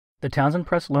The Townsend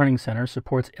Press Learning Center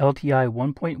supports LTI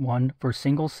 1.1 for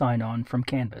single sign-on from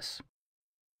Canvas.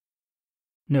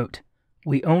 Note: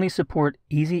 we only support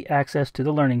easy access to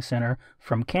the Learning Center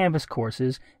from Canvas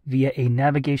courses via a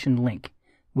navigation link,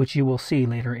 which you will see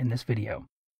later in this video.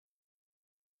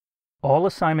 All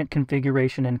assignment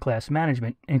configuration and class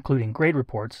management, including grade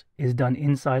reports, is done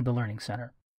inside the Learning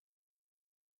Center.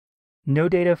 No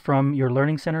data from your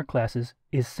Learning Center classes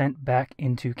is sent back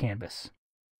into Canvas.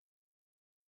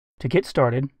 To get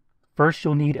started, first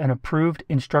you'll need an approved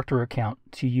instructor account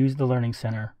to use the Learning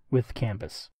Center with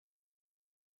Canvas.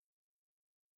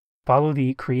 Follow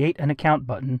the Create an Account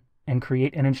button and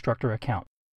create an instructor account.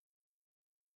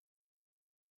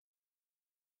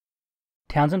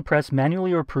 Townsend Press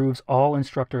manually approves all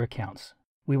instructor accounts.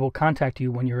 We will contact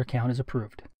you when your account is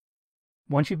approved.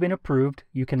 Once you've been approved,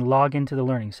 you can log into the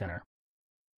Learning Center.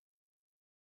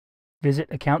 Visit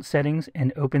Account Settings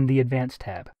and open the Advanced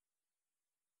tab.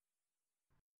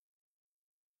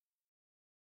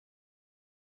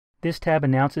 This tab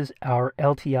announces our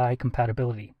LTI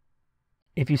compatibility.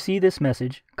 If you see this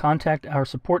message, contact our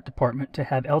support department to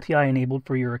have LTI enabled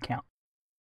for your account.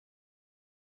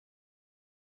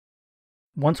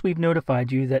 Once we've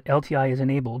notified you that LTI is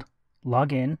enabled,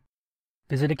 log in,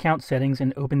 visit Account Settings,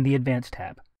 and open the Advanced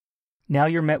tab. Now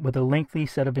you're met with a lengthy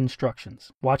set of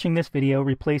instructions. Watching this video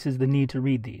replaces the need to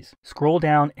read these. Scroll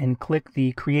down and click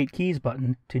the Create Keys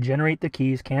button to generate the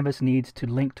keys Canvas needs to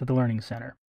link to the Learning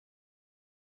Center.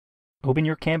 Open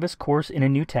your Canvas course in a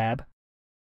new tab.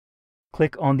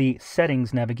 Click on the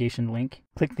Settings navigation link.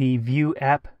 Click the View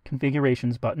App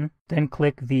Configurations button. Then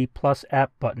click the Plus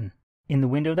App button. In the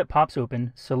window that pops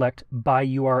open, select By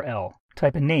URL.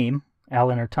 Type a name,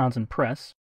 Allen or Townsend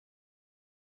Press.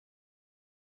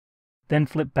 Then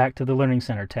flip back to the Learning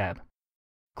Center tab.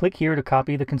 Click here to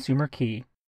copy the consumer key.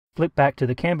 Flip back to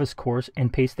the Canvas course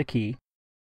and paste the key.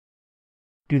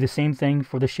 Do the same thing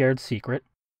for the shared secret.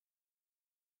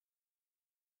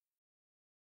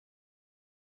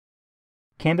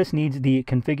 Canvas needs the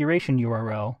configuration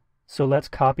URL, so let's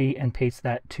copy and paste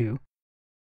that too.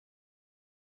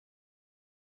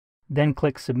 Then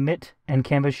click Submit, and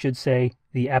Canvas should say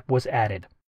the app was added.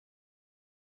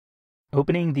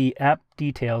 Opening the app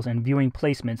details and viewing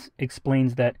placements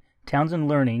explains that Townsend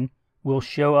Learning will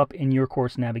show up in your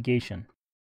course navigation.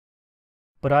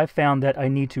 But I've found that I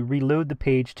need to reload the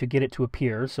page to get it to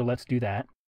appear, so let's do that.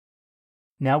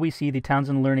 Now we see the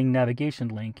Townsend Learning navigation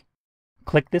link.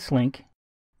 Click this link.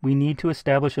 We need to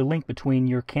establish a link between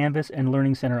your Canvas and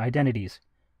Learning Center identities.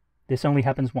 This only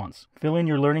happens once. Fill in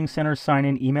your Learning Center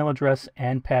sign-in email address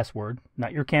and password,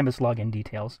 not your Canvas login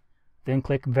details. Then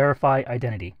click Verify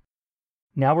Identity.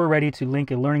 Now we're ready to link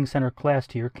a Learning Center class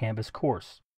to your Canvas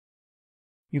course.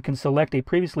 You can select a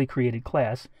previously created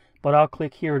class, but I'll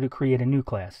click here to create a new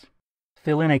class.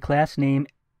 Fill in a class name,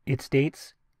 its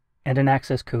dates, and an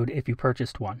access code if you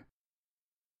purchased one.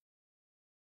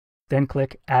 Then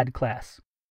click Add Class.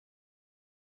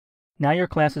 Now your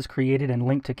class is created and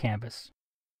linked to Canvas.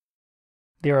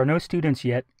 There are no students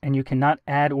yet, and you cannot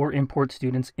add or import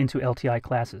students into LTI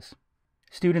classes.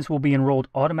 Students will be enrolled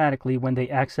automatically when they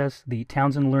access the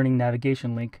Townsend Learning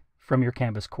navigation link from your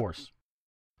Canvas course.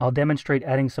 I'll demonstrate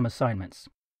adding some assignments.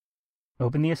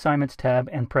 Open the Assignments tab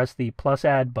and press the Plus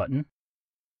Add button.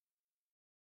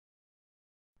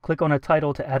 Click on a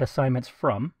title to add assignments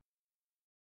from.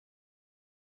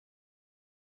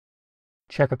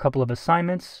 Check a couple of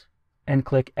assignments and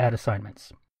click Add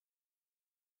Assignments.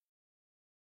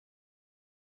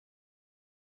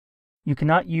 You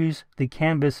cannot use the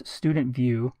Canvas student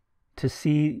view to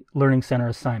see Learning Center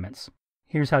assignments.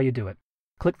 Here's how you do it.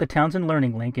 Click the Townsend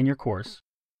Learning link in your course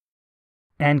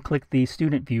and click the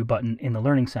Student View button in the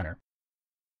Learning Center.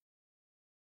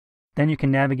 Then you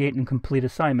can navigate and complete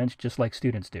assignments just like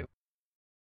students do.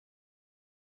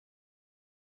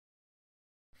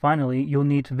 Finally, you'll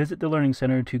need to visit the Learning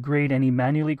Center to grade any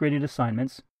manually graded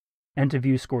assignments and to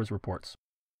view scores reports.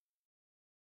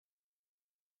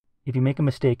 If you make a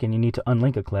mistake and you need to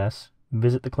unlink a class,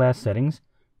 visit the class settings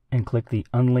and click the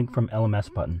Unlink from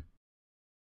LMS button.